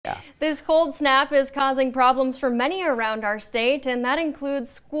This cold snap is causing problems for many around our state, and that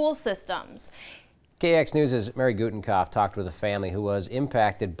includes school systems. KX News' Mary Gutenkopf talked with a family who was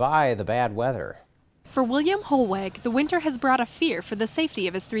impacted by the bad weather. For William Holweg, the winter has brought a fear for the safety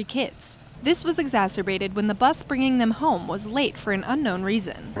of his 3 kids. This was exacerbated when the bus bringing them home was late for an unknown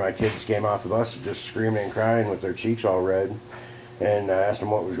reason. My kids came off the bus just screaming and crying with their cheeks all red. And I asked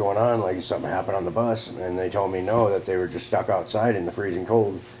them what was going on, like something happened on the bus. And they told me no, that they were just stuck outside in the freezing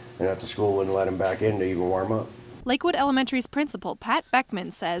cold and that the school wouldn't let them back in to even warm up. Lakewood Elementary's principal, Pat Beckman,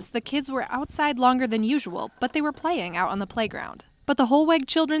 says the kids were outside longer than usual, but they were playing out on the playground. But the Holweg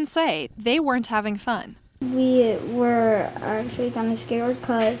children say they weren't having fun. We were actually kind of scared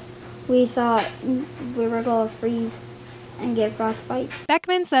because we thought we were going to freeze and get frostbite.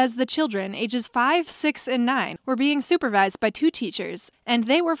 Beckman says the children, ages 5, 6, and 9, were being supervised by 2 teachers, and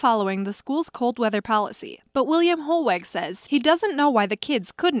they were following the school's cold weather policy. But William Holweg says he doesn't know why the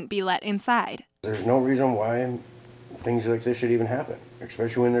kids couldn't be let inside. There's no reason why things like this should even happen,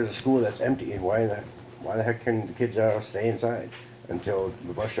 especially when there's a school that's empty. And why the heck can the kids stay inside until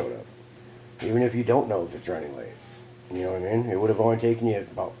the bus showed up? Even if you don't know if it's running late. You know what I mean? It would have only taken you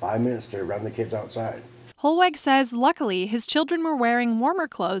about 5 minutes to run the kids outside. Holweg says luckily his children were wearing warmer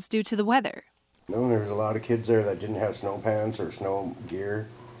clothes due to the weather. No, there was a lot of kids there that didn't have snow pants or snow gear.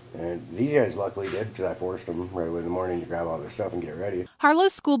 And these guys luckily did, because I forced them right away in the morning to grab all their stuff and get ready.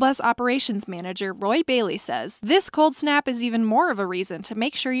 Harlow's school bus operations manager, Roy Bailey, says this cold snap is even more of a reason to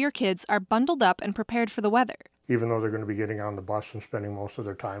make sure your kids are bundled up and prepared for the weather. Even though they're going to be getting on the bus and spending most of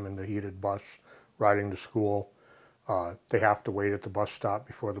their time in the heated bus riding to school, they have to wait at the bus stop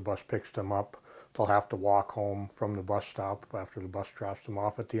before the bus picks them up. They'll have to walk home from the bus stop after the bus drops them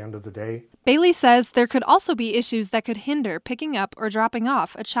off at the end of the day. Bailey says there could also be issues that could hinder picking up or dropping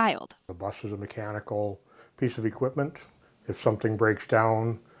off a child. The bus is a mechanical piece of equipment. If something breaks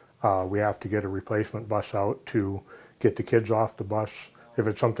down, we have to get a replacement bus out to get the kids off the bus. If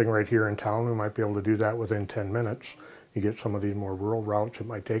it's something right here in town, we might be able to do that within 10 minutes. You get some of these more rural routes, it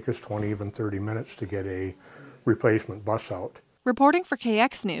might take us 20, even 30 minutes to get a replacement bus out. Reporting for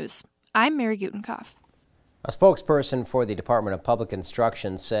KX News, I'm Mary Gutenkopf. A spokesperson for the Department of Public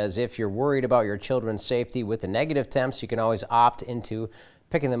Instruction says if you're worried about your children's safety with the negative temps, you can always opt into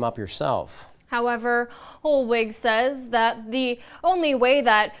picking them up yourself. However, Holweg says that the only way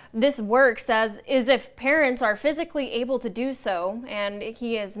that this works is if parents are physically able to do so, and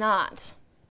he is not.